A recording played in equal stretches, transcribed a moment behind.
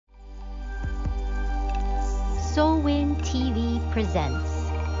Soulwind TV presents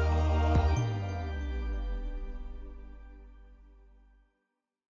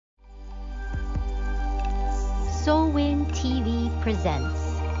Soulwind TV presents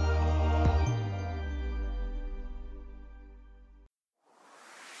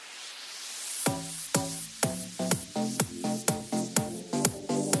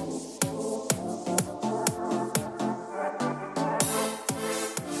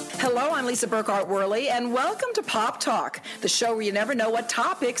Hello, I'm Lisa Burkhart-Worley, and welcome to Pop Talk, the show where you never know what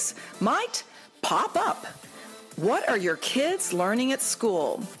topics might pop up. What are your kids learning at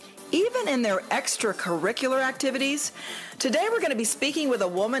school? Even in their extracurricular activities? Today we're going to be speaking with a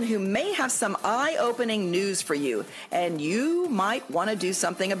woman who may have some eye-opening news for you, and you might want to do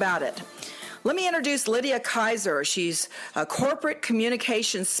something about it. Let me introduce Lydia Kaiser. She's a corporate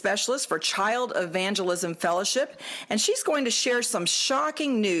communications specialist for Child Evangelism Fellowship, and she's going to share some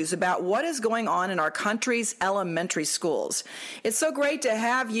shocking news about what is going on in our country's elementary schools. It's so great to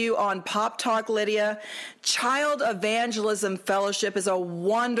have you on Pop Talk, Lydia. Child Evangelism Fellowship is a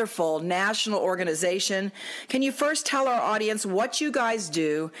wonderful national organization. Can you first tell our audience what you guys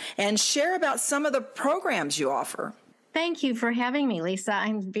do and share about some of the programs you offer? Thank you for having me, Lisa.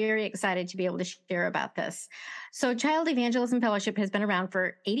 I'm very excited to be able to share about this. So Child Evangelism Fellowship has been around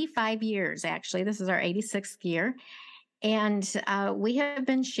for 85 years, actually. This is our 86th year. And we have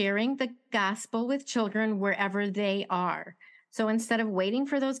been sharing the gospel with children wherever they are. So instead of waiting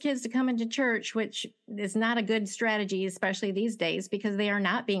for those kids to come into church, which is not a good strategy, especially these days, because they are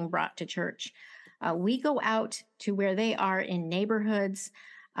not being brought to church, we go out to where they are in neighborhoods,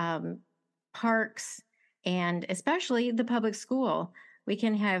 parks, and especially the public school. We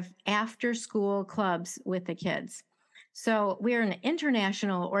can have after-school clubs with the kids. So we're an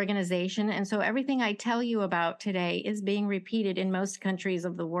international organization, and so everything I tell you about today is being repeated in most countries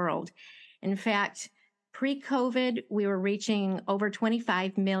of the world. In fact, pre-COVID, we were reaching over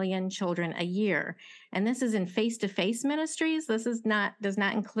 25 million children a year, and this is in face-to-face ministries. This does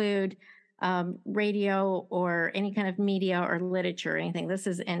not include radio or any kind of media or literature or anything. This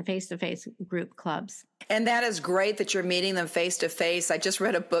is in face-to-face group clubs. And that is great that you're meeting them face-to-face. I just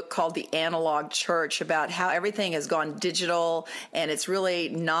read a book called The Analog Church about how everything has gone digital, and it's really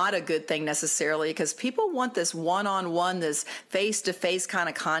not a good thing necessarily because people want this one-on-one, this face-to-face kind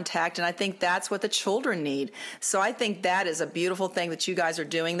of contact, and I think that's what the children need. So I think that is a beautiful thing that you guys are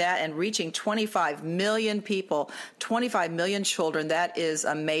doing that and reaching 25 million people, 25 million children. That is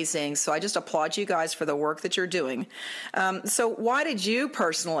amazing. So I just applaud you guys for the work that you're doing. So why did you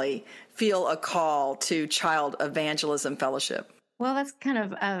personally feel a call to Child Evangelism Fellowship? Well, that's kind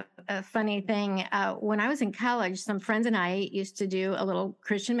of a funny thing. When I was in college, some friends and I used to do a little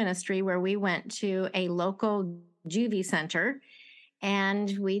Christian ministry where we went to a local juvie center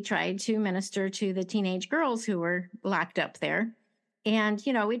and we tried to minister to the teenage girls who were locked up there. And,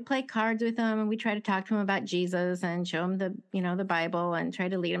 we'd play cards with them and we'd try to talk to them about Jesus and show them the Bible and try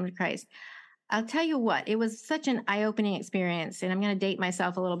to lead them to Christ. I'll tell you what, it was such an eye-opening experience, and I'm going to date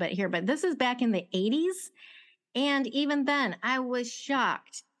myself a little bit here, but this is back in the 80s. And even then, I was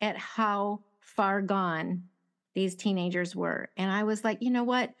shocked at how far gone these teenagers were. And I was like, you know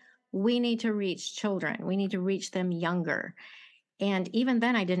what? We need to reach children. We need to reach them younger. And even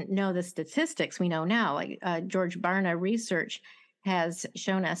then, I didn't know the statistics we know now. Like George Barna research has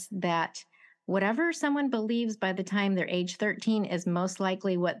shown us that whatever someone believes by the time they're age 13 is most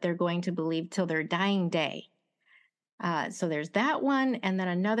likely what they're going to believe till their dying day. So there's that one. And then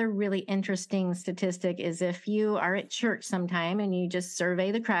another really interesting statistic is if you are at church sometime and you just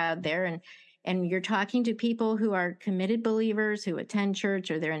survey the crowd there and you're talking to people who are committed believers who attend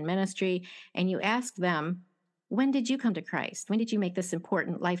church or they're in ministry, and you ask them, when did you come to Christ? When did you make this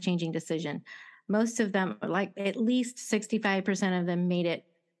important life-changing decision? Most of them, like at least 65% of them made it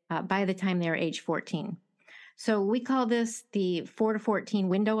by the time they were age 14. So we call this the 4 to 14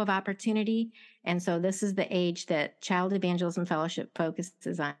 window of opportunity. And so this is the age that Child Evangelism Fellowship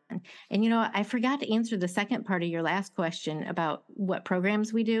focuses on. And I forgot to answer the second part of your last question about what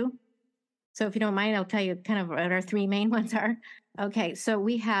programs we do. So if you don't mind, I'll tell you kind of what our three main ones are. Okay, so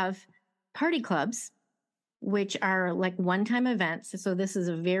we have party clubs, which are like one-time events. So this is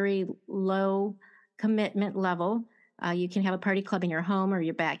a very low commitment level. You can have a party club in your home or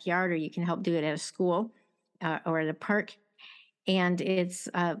your backyard, or you can help do it at a school or at a park. And it's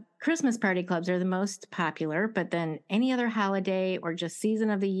Christmas party clubs are the most popular, but then any other holiday or just season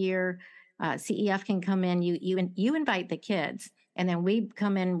of the year, CEF can come in. You invite the kids, and then we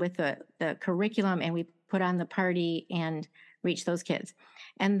come in with the curriculum and we put on the party and reach those kids.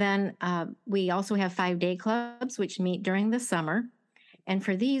 And then we also have 5-day clubs, which meet during the summer. And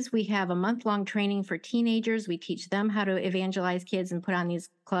for these, we have a month-long training for teenagers. We teach them how to evangelize kids and put on these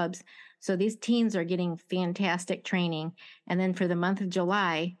clubs. So these teens are getting fantastic training. And then for the month of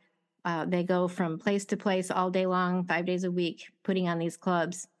July, they go from place to place all day long, 5 days a week, putting on these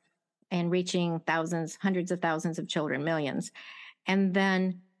clubs and reaching thousands, hundreds of thousands of children, millions. And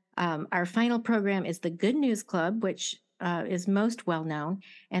then our final program is the Good News Club, which is most well known.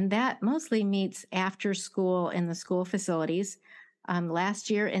 And that mostly meets after school in the school facilities. Last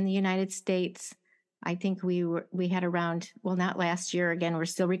year in the United States, I think we had around, well, not last year. Again, we're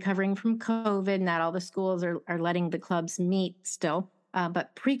still recovering from COVID. Not all the schools are letting the clubs meet still.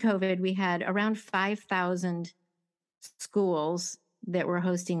 But pre-COVID, we had around 5,000 schools that were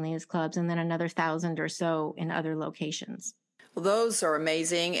hosting these clubs, and then another 1,000 or so in other locations. Well, those are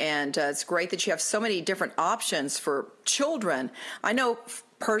amazing, and it's great that you have so many different options for children. I know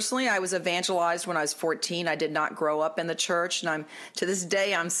personally, I was evangelized when I was 14. I did not grow up in the church, and to this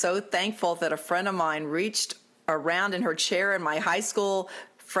day, I'm so thankful that a friend of mine reached around in her chair in my high school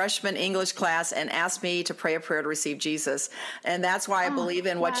freshman English class and asked me to pray a prayer to receive Jesus. And that's why I believe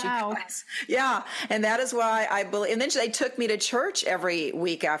in what you guys. Yeah. And that is why I believe. And then they took me to church every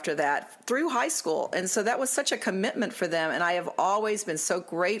week after that through high school. And so that was such a commitment for them. And I have always been so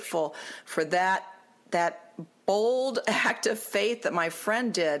grateful for that bold act of faith that my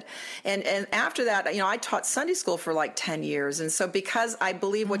friend did. And after that, I taught Sunday school for like 10 years. And so because I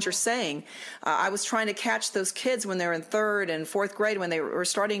believe what you're saying, I was trying to catch those kids when they're in third and fourth grade, when they were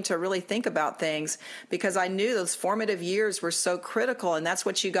starting to really think about things, because I knew those formative years were so critical. And that's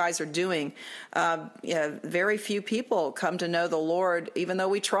what you guys are doing. Very few people come to know the Lord, even though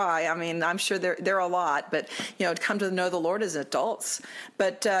we try. I mean, I'm sure there are a lot, but, come to know the Lord as adults.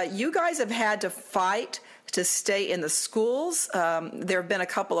 But you guys have had to fight to stay in the schools. There have been a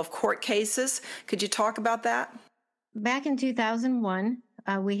couple of court cases. Could you talk about that? Back in 2001,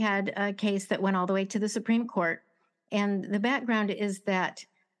 we had a case that went all the way to the Supreme Court. And the background is that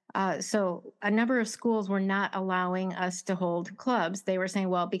so a number of schools were not allowing us to hold clubs. They were saying,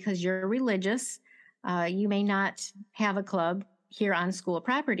 well, because you're religious, you may not have a club here on school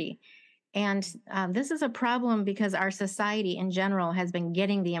property. And this is a problem because our society in general has been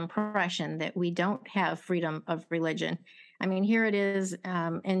getting the impression that we don't have freedom of religion. I mean, here it is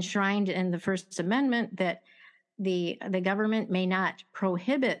enshrined in the First Amendment that the government may not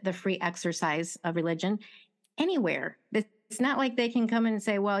prohibit the free exercise of religion anywhere. It's not like they can come in and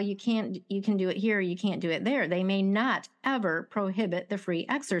say, well, you can do it here, you can't do it there. They may not ever prohibit the free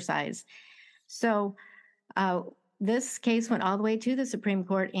exercise. So this case went all the way to the Supreme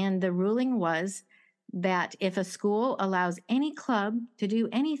Court, and the ruling was that if a school allows any club to do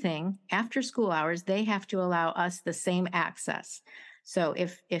anything after school hours, they have to allow us the same access. So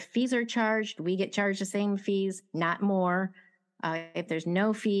if fees are charged, we get charged the same fees, not more. If there's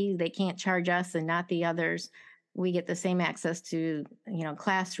no fee, they can't charge us and not the others. We get the same access to,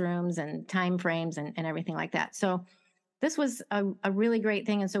 classrooms and time frames and everything like that. So this was a really great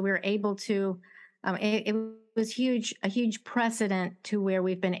thing. And so we were able to, it was a huge precedent to where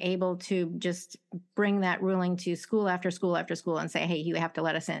we've been able to just bring that ruling to school after school after school and say, hey, you have to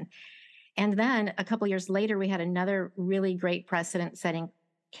let us in. And then a couple years later, we had another really great precedent-setting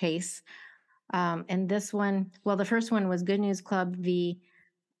case. And this one, well, the first one was Good News Club v.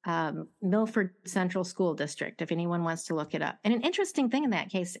 Milford Central School District, if anyone wants to look it up. And an interesting thing in that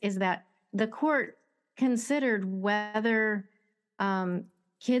case is that the court considered whether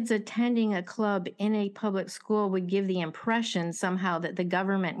kids attending a club in a public school would give the impression somehow that the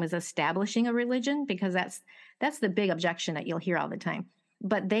government was establishing a religion, because that's the big objection that you'll hear all the time.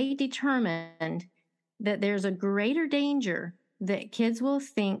 But they determined that there's a greater danger that kids will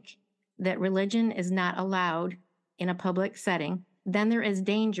think that religion is not allowed in a public setting than there is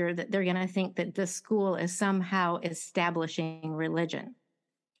danger that they're going to think that the school is somehow establishing religion.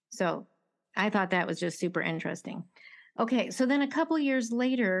 So I thought that was just super interesting. Okay, so then a couple years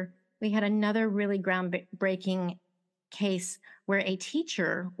later, we had another really groundbreaking case where a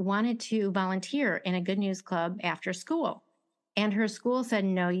teacher wanted to volunteer in a Good News Club after school. And her school said,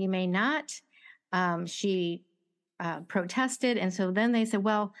 no, you may not. She protested. And so then they said,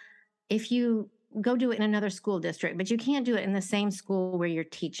 well, if you go do it in another school district, but you can't do it in the same school where you're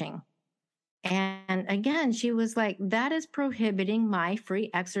teaching. And again, she was like, that is prohibiting my free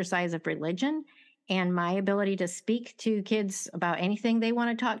exercise of religion and my ability to speak to kids about anything they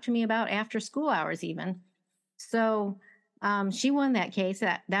want to talk to me about after school hours even. So she won that case.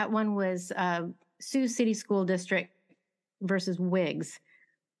 That one was Sioux City School District versus Wiggs,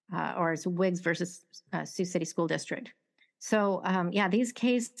 or it's Wiggs versus Sioux City School District. So, yeah, these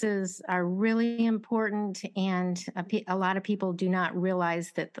cases are really important, and a lot of people do not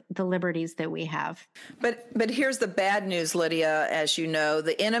realize that the liberties that we have. But here's the bad news, Lydia. As you know,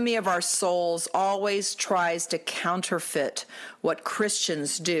 the enemy of our souls always tries to counterfeit what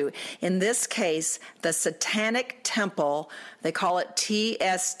Christians do. In this case, the Satanic Temple, they call it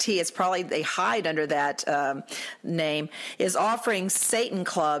TST. It's probably they hide under that name, is offering Satan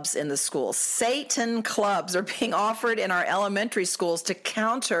clubs in the schools. Satan clubs are being offered in our elementary schools to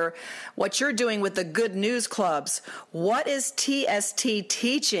counter what you're doing with the good news clubs. What is TST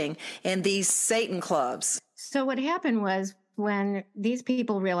teaching in these Satan clubs? So, what happened was when these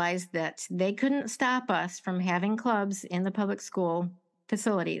people realized that they couldn't stop us from having clubs in the public school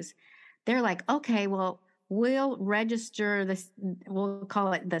facilities, they're like, okay, well, we'll register this, we'll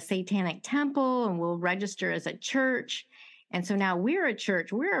call it the Satanic Temple, and we'll register as a church. And so now we're a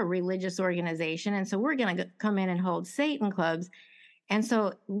church, we're a religious organization. And so we're going to come in and hold Satan clubs. And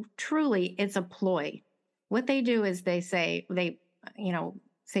so truly, it's a ploy. What they do is they say,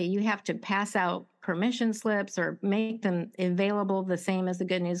 say you have to pass out permission slips or make them available the same as the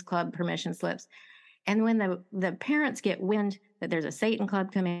Good News Club permission slips. And when the parents get wind that there's a Satan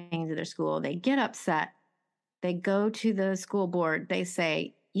club coming to their school, they get upset. They go to the school board. They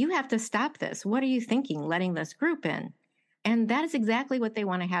say, you have to stop this. What are you thinking, letting this group in? And that is exactly what they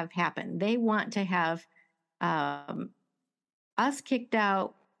want to have happen. They want to have us kicked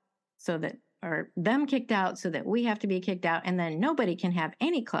out or them kicked out so that we have to be kicked out, and then nobody can have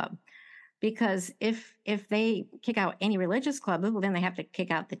any club. Because if they kick out any religious club, well, then they have to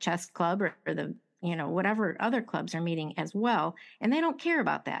kick out the chess club or the whatever other clubs are meeting as well. And they don't care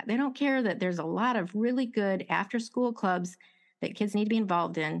about that. They don't care that there's a lot of really good after school clubs that kids need to be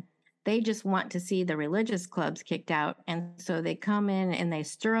involved in. They just want to see the religious clubs kicked out. And so they come in and they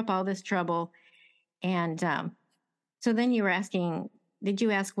stir up all this trouble. And so then you were asking, did you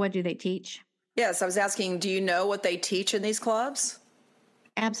ask what do they teach? Yes, I was asking, do you know what they teach in these clubs?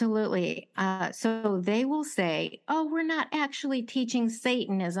 Absolutely. So they will say, oh, we're not actually teaching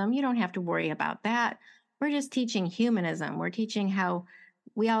Satanism. You don't have to worry about that. We're just teaching humanism. We're teaching how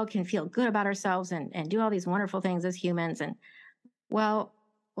we all can feel good about ourselves and do all these wonderful things as humans. And well,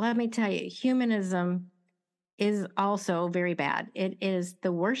 let me tell you, humanism is also very bad. It is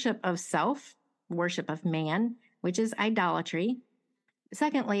the worship of self, worship of man, which is idolatry.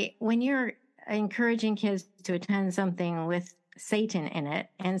 Secondly, when you're encouraging kids to attend something with Satan in it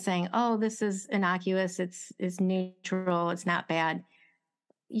and saying, oh, this is innocuous, it's neutral, it's not bad,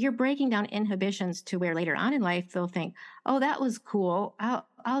 you're breaking down inhibitions to where later on in life they'll think, oh, that was cool,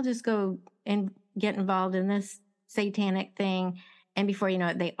 I'll just go and get involved in this satanic thing. And before you know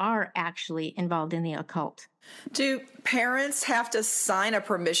it, they are actually involved in the occult. Do parents have to sign a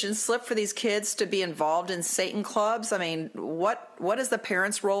permission slip for these kids to be involved in Satan clubs? I mean, what is the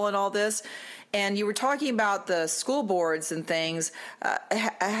parents' role in all this? And you were talking about the school boards and things.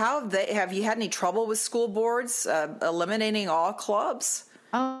 Have you had any trouble with school boards eliminating all clubs?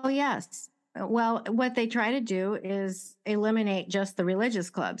 Oh, yes. Well, what they try to do is eliminate just the religious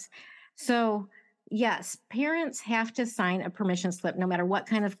clubs. So yes, parents have to sign a permission slip no matter what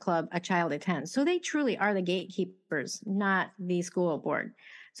kind of club a child attends. So they truly are the gatekeepers, not the school board.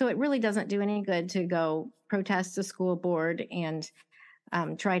 So it really doesn't do any good to go protest the school board and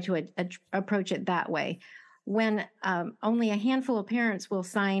try to approach it that way. When only a handful of parents will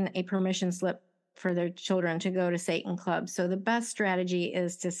sign a permission slip for their children to go to Satan clubs. So the best strategy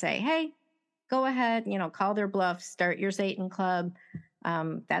is to say, hey, go ahead, call their bluff, start your Satan club.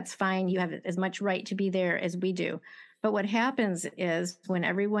 That's fine. You have as much right to be there as we do. But what happens is when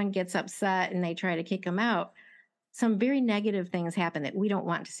everyone gets upset and they try to kick them out, some very negative things happen that we don't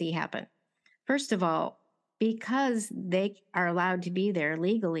want to see happen. First of all, because they are allowed to be there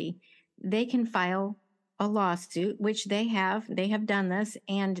legally, they can file a lawsuit, which they have done this,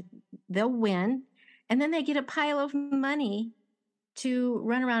 and they'll win. And then they get a pile of money to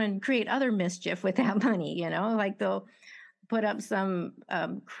run around and create other mischief with that money, like they'll put up some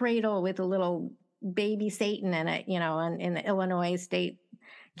cradle with a little baby Satan in it, in the Illinois State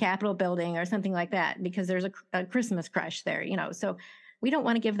Capitol building or something like that, because there's a Christmas crush there, So we don't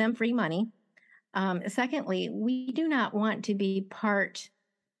want to give them free money. Secondly, we do not want to be part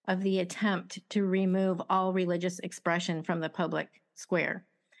of the attempt to remove all religious expression from the public square.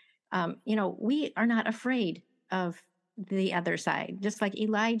 We are not afraid of the other side, just like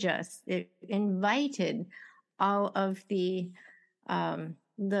Elijah invited all of the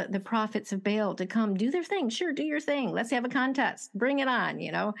prophets of Baal to come do their thing. Sure, do your thing. Let's have a contest. Bring it on,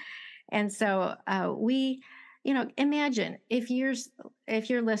 And so we, imagine if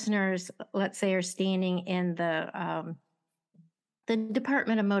your listeners, let's say, are standing in the the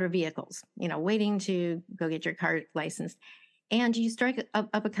Department of Motor Vehicles, waiting to go get your car licensed, and you strike up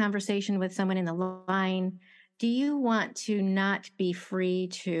a conversation with someone in the line. Do you want to not be free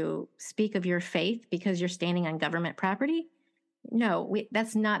to speak of your faith because you're standing on government property? No,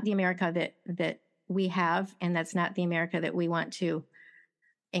 that's not the America that we have, and that's not the America that we want to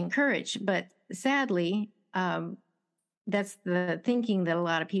encourage. But sadly, that's the thinking that a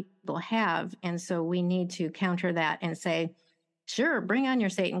lot of people have. And so we need to counter that and say, sure, bring on your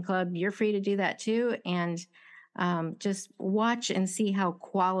Satan Club. You're free to do that too. And just watch and see how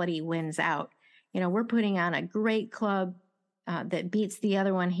quality wins out. We're putting on a great club that beats the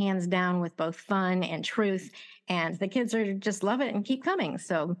other one hands down with both fun and truth. And the kids are just love it and keep coming.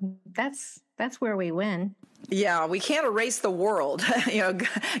 So that's where we win. Yeah, we can't erase the world.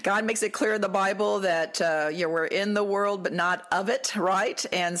 God makes it clear in the Bible that we're in the world but not of it, right?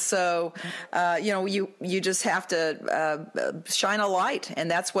 And so you just have to shine a light, and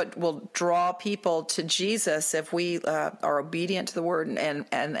that's what will draw people to Jesus if we are obedient to the Word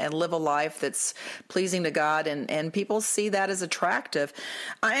and live a life that's pleasing to God, and people see that as attractive.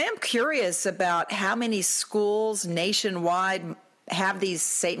 I am curious about how many schools nationwide have these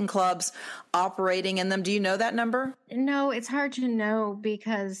Satan clubs operating in them. Do you know that number? No, it's hard to know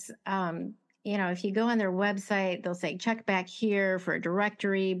because, if you go on their website, they'll say, check back here for a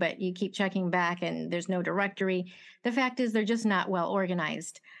directory, but you keep checking back and there's no directory. The fact is they're just not well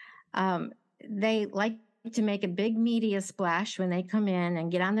organized. They like to make a big media splash when they come in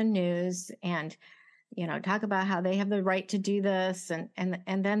and get on the news and, talk about how they have the right to do this. And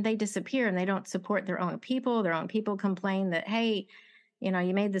then they disappear and they don't support their own people. Their own people complain that, hey,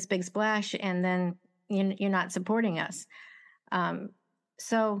 you made this big splash and then you're not supporting us. But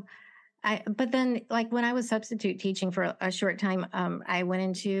then like when I was substitute teaching for a short time, I went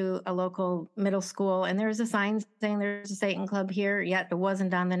into a local middle school and there was a sign saying there's a Satan Club here, yet it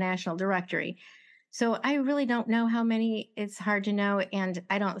wasn't on the national directory. So I really don't know how many. It's hard to know. And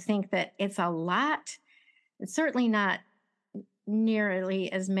I don't think that it's a lot. It's certainly not nearly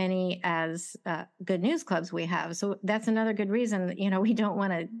as many as good news clubs we have. So that's another good reason, we don't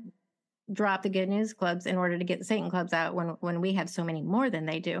want to drop the good news clubs in order to get the Satan clubs out when we have so many more than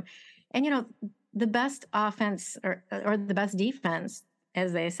they do. And, the best offense or the best defense,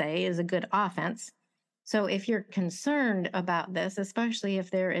 as they say, is a good offense. So if you're concerned about this, especially if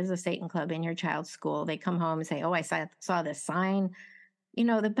there is a Satan club in your child's school, they come home and say, oh, I saw this sign.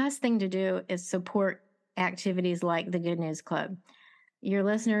 The best thing to do is support activities like the Good News Club. Your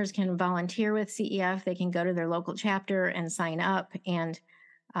listeners can volunteer with CEF. They can go to their local chapter and sign up, and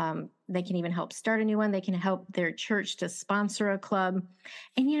they can even help start a new one. They can help their church to sponsor a club.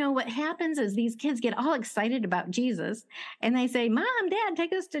 And what happens is these kids get all excited about Jesus and they say, Mom, Dad,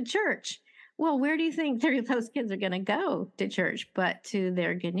 take us to church. Well, where do you think those kids are going to go to church but to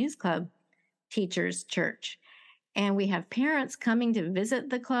their Good News Club teacher's church? And we have parents coming to visit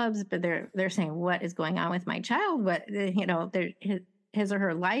the clubs, but they're saying, what is going on with my child? What, his or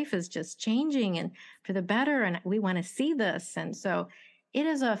her life is just changing and for the better. And we want to see this. And so it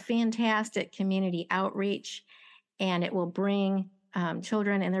is a fantastic community outreach, and it will bring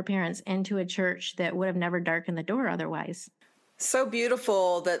children and their parents into a church that would have never darkened the door otherwise. So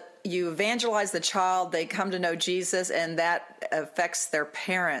beautiful that you evangelize the child, they come to know Jesus, and that affects their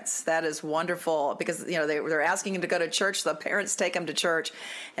parents. That is wonderful because, they're asking them to go to church. So the parents take them to church,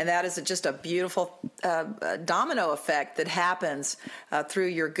 and that is just a beautiful domino effect that happens through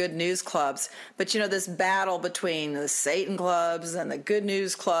your good news clubs. But, this battle between the Satan clubs and the good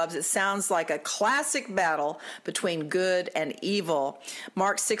news clubs, it sounds like a classic battle between good and evil.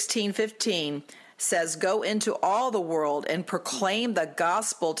 Mark 16:15 says, go into all the world and proclaim the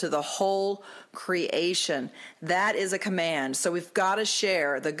gospel to the whole creation. That is a command. So we've got to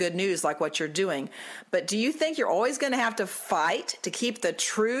share the good news like what you're doing. But do you think you're always going to have to fight to keep the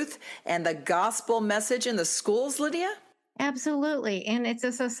truth and the gospel message in the schools, Lydia? Absolutely. And it's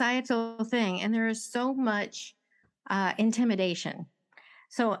a societal thing. And there is so much intimidation.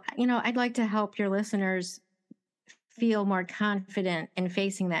 So, I'd like to help your listeners feel more confident in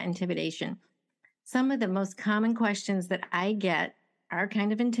facing that intimidation. Some of the most common questions that I get are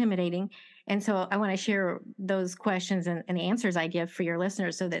kind of intimidating. And so I want to share those questions and the answers I give for your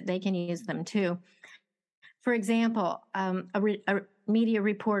listeners so that they can use them too. For example, a media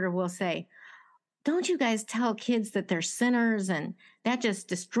reporter will say, don't you guys tell kids that they're sinners and that just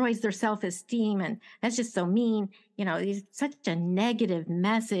destroys their self-esteem and that's just so mean. It's such a negative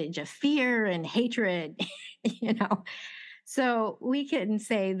message of fear and hatred, So we can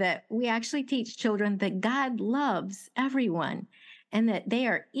say that we actually teach children that God loves everyone and that they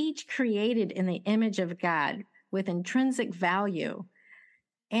are each created in the image of God with intrinsic value.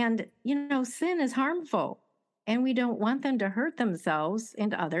 And, sin is harmful, and we don't want them to hurt themselves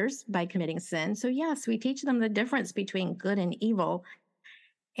and others by committing sin. So, yes, we teach them the difference between good and evil,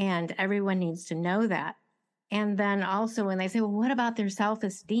 and everyone needs to know that. And then also when they say, well, what about their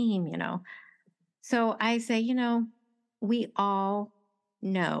self-esteem, So I say, we all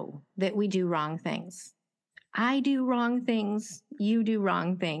know that we do wrong things. I do wrong things, you do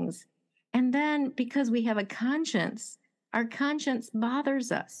wrong things. And then because we have a conscience, our conscience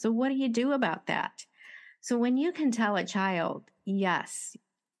bothers us. So what do you do about that? So when you can tell a child, yes,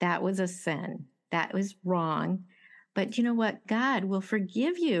 that was a sin, that was wrong, but you know what? God will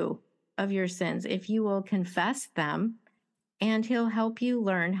forgive you of your sins if you will confess them, and he'll help you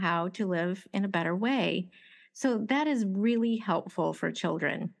learn how to live in a better way. So that is really helpful for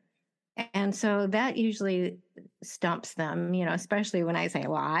children. And so that usually stumps them, especially when I say,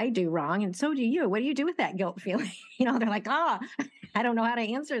 well, I do wrong. And so do you. What do you do with that guilt feeling? They're like, I don't know how to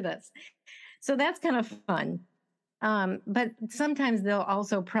answer this. So that's kind of fun. But sometimes they'll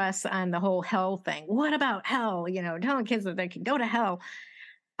also press on the whole hell thing. What about hell? Telling kids that they can go to hell.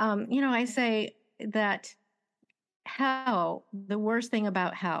 I say that hell, the worst thing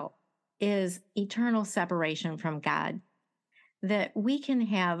about hell is eternal separation from God. That we can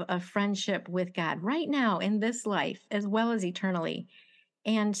have a friendship with God right now in this life as well as eternally.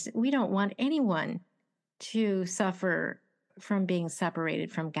 And we don't want anyone to suffer from being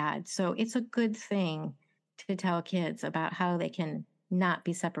separated from God. So it's a good thing to tell kids about how they can not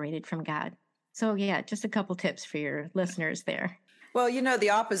be separated from God. So, yeah, just a couple tips for your listeners there. Well, the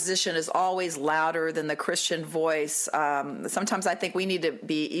opposition is always louder than the Christian voice. Sometimes I think we need to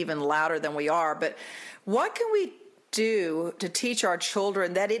be even louder than we are. But what can we do to teach our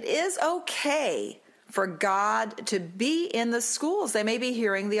children that it is okay for God to be in the schools? They may be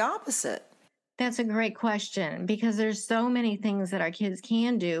hearing the opposite. That's a great question, because there's so many things that our kids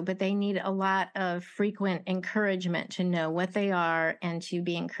can do, but they need a lot of frequent encouragement to know what they are and to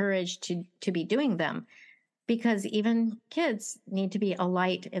be encouraged to be doing them, because even kids need to be a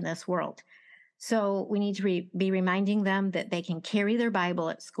light in this world. So we need to be reminding them that they can carry their Bible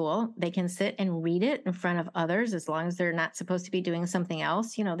at school. They can sit and read it in front of others as long as they're not supposed to be doing something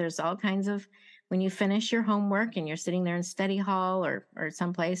else. There's all kinds of, when you finish your homework and you're sitting there in study hall or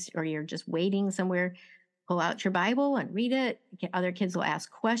someplace, or you're just waiting somewhere, pull out your Bible and read it. Other kids will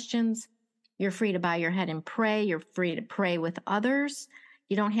ask questions. You're free to bow your head and pray. You're free to pray with others.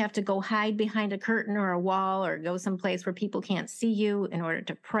 You don't have to go hide behind a curtain or a wall or go someplace where people can't see you in order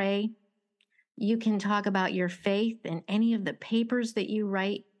to pray. You can talk about your faith in any of the papers that you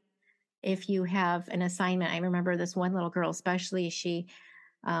write. If you have an assignment, I remember this one little girl, especially,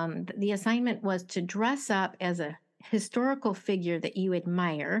 the assignment was to dress up as a historical figure that you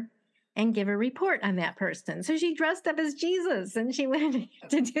admire and give a report on that person. So she dressed up as Jesus and she went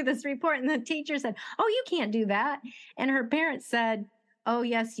to do this report. And the teacher said, oh, you can't do that. And her parents said, oh,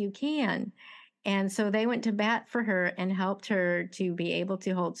 yes, you can. And so they went to bat for her and helped her to be able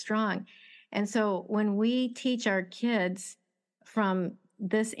to hold strong. And so when we teach our kids from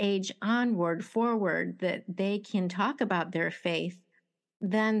this age onward, forward, that they can talk about their faith,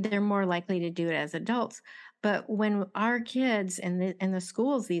 then they're more likely to do it as adults. But when our kids in the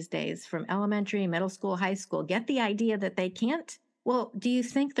schools these days, from elementary, middle school, high school, get the idea that they can't, well, do you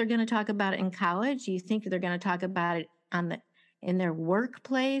think they're going to talk about it in college? Do you think they're going to talk about it in their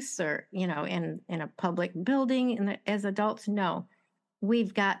workplace or, in a public building as adults? No.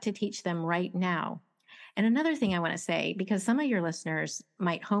 We've got to teach them right now. And another thing I want to say, because some of your listeners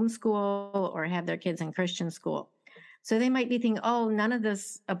might homeschool or have their kids in Christian school. So they might be thinking, oh, none of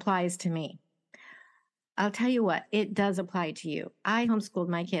this applies to me. I'll tell you what, it does apply to you. I homeschooled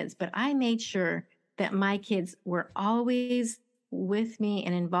my kids, but I made sure that my kids were always with me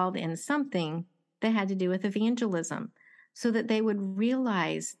and involved in something that had to do with evangelism, so that they would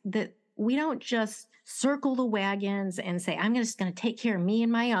realize that we don't just circle the wagons and say, I'm just going to take care of me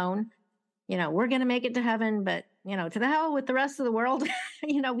and my own. We're going to make it to heaven, but, to the hell with the rest of the world.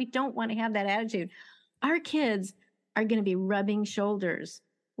 We don't want to have that attitude. Our kids are going to be rubbing shoulders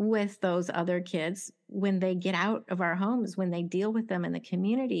with those other kids when they get out of our homes, when they deal with them in the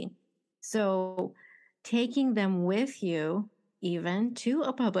community. So taking them with you, even to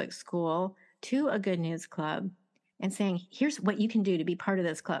a public school, to a Good News Club, and saying, here's what you can do to be part of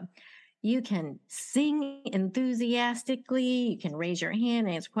this club. You can sing enthusiastically. You can raise your hand,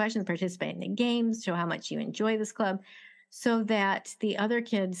 answer questions, participate in the games, show how much you enjoy this club, so that the other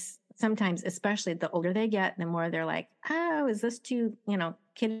kids, sometimes, especially the older they get, the more they're like, oh, is this too,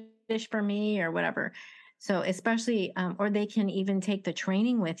 kiddish for me or whatever. So especially, or they can even take the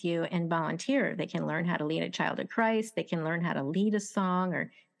training with you and volunteer. They can learn how to lead a child to Christ. They can learn how to lead a song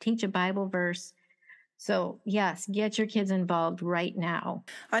or teach a Bible verse. So yes, get your kids involved right now.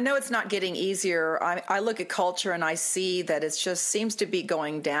 I know it's not getting easier. I look at culture and I see that it just seems to be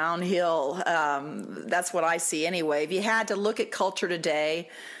going downhill. That's what I see anyway. If you had to look at culture today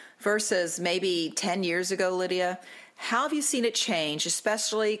versus maybe 10 years ago, Lydia, how have you seen it change,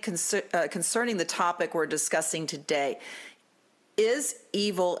 especially concerning the topic we're discussing today? Is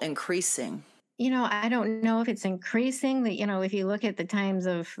evil increasing? I don't know if it's increasing. That if you look at the times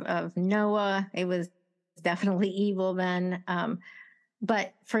of Noah, it was definitely evil then.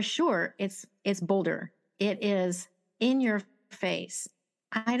 But for sure, it's bolder. It is in your face.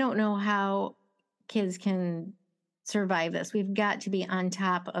 I don't know how kids can survive this. We've got to be on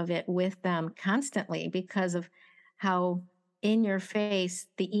top of it with them constantly because of how in your face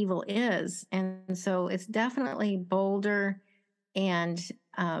the evil is. And so it's definitely bolder and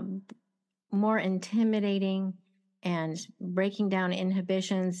more intimidating and breaking down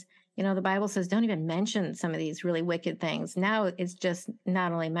inhibitions. The Bible says don't even mention some of these really wicked things. Now it's just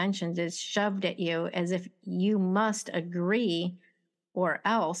not only mentioned, it's shoved at you as if you must agree or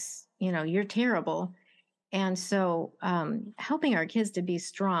else, you're terrible. And so helping our kids to be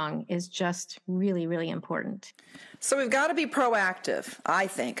strong is just really, really important. So we've got to be proactive, I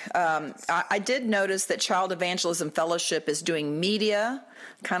think. I did notice that Child Evangelism Fellowship is doing media,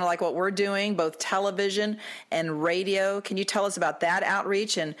 kind of like what we're doing, both television and radio. Can you tell us about that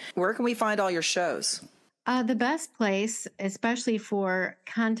outreach, and where can we find all your shows? The best place, especially for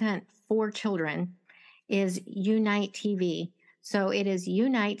content for children, is Unite TV. So it is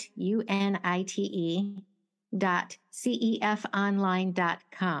Unite, UNITE,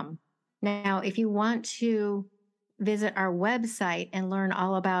 cefonline.com. Now, if you want to visit our website and learn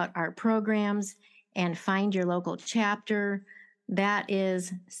all about our programs and find your local chapter, that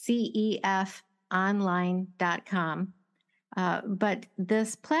is cefonline.com. But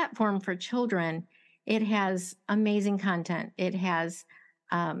this platform for children, it has amazing content. It has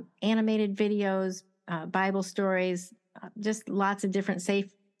animated videos, Bible stories, just lots of different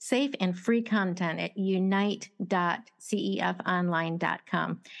safe and free content at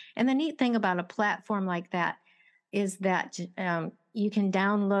unite.cefonline.com. And the neat thing about a platform like that is that you can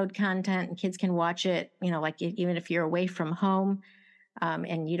download content and kids can watch it, even if you're away from home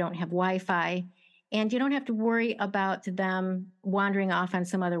and you don't have Wi-Fi. And you don't have to worry about them wandering off on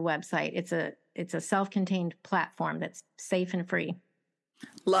some other website. It's a self-contained platform that's safe and free.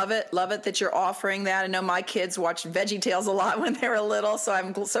 Love it that you're offering that. I know my kids watched VeggieTales a lot when they were little, so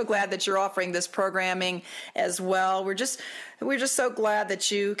I'm so glad that you're offering this programming as well. We're just so glad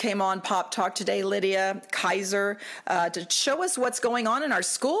that you came on Pop Talk today, Lydia Kaiser, to show us what's going on in our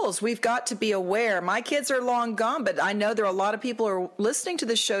schools. We've got to be aware. My kids are long gone, but I know there are a lot of people who are listening to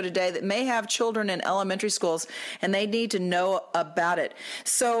this show today that may have children in elementary schools, and they need to know about it.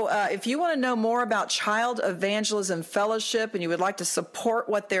 So if you want to know more about Child Evangelism Fellowship and you would like to support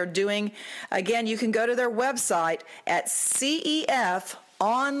what they're doing, again, you can go to their website at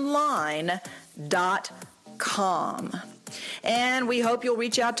cefonline.com. And we hope you'll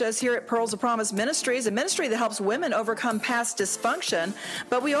reach out to us here at Pearls of Promise Ministries, a ministry that helps women overcome past dysfunction.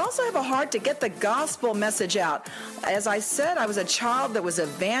 But we also have a heart to get the gospel message out. As I said, I was a child that was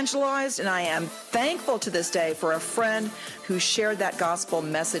evangelized, and I am thankful to this day for a friend who shared that gospel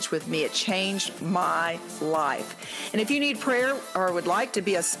message with me. It changed my life. And if you need prayer or would like to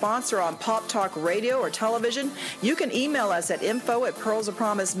be a sponsor on Pop Talk Radio or television, you can email us at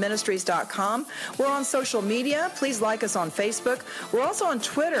info@pearlsofpromiseministries.com. We're on social media. Please like us on Facebook. We're also on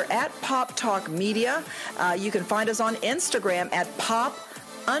Twitter at Pop Talk Media. You can find us on Instagram at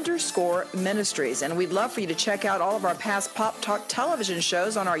Pop_Ministries. And we'd love for you to check out all of our past Pop Talk television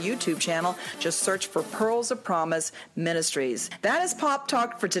shows on our YouTube channel. Just search for Pearls of Promise Ministries. That is Pop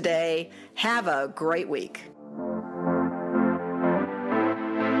Talk for today. Have a great week.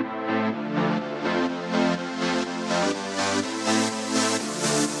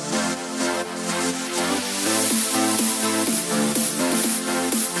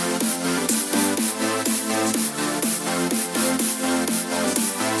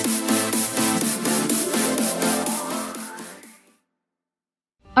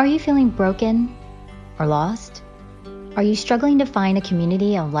 Are you feeling broken or lost? Are you struggling to find a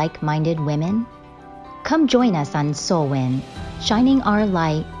community of like-minded women? Come join us on Soulwin, Shining Our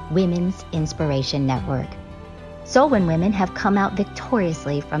Light Women's Inspiration Network. Soulwin women have come out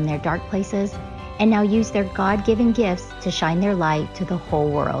victoriously from their dark places and now use their God-given gifts to shine their light to the whole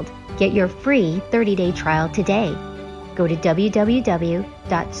world. Get your free 30-day trial today. Go to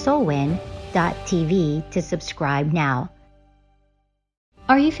www.soulwin.com soulwin.tv to subscribe now.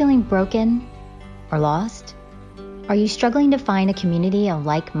 Are you feeling broken or lost? Are you struggling to find a community of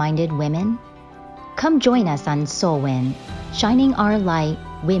like-minded women? Come join us on Soulwin, Shining Our Light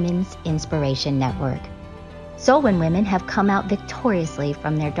Women's Inspiration Network. Soulwin women have come out victoriously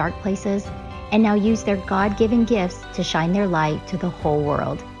from their dark places and now use their God-given gifts to shine their light to the whole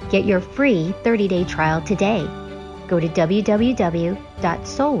world. Get your free 30-day trial today. Go to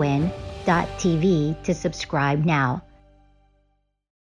www.soulwin.tv to subscribe now.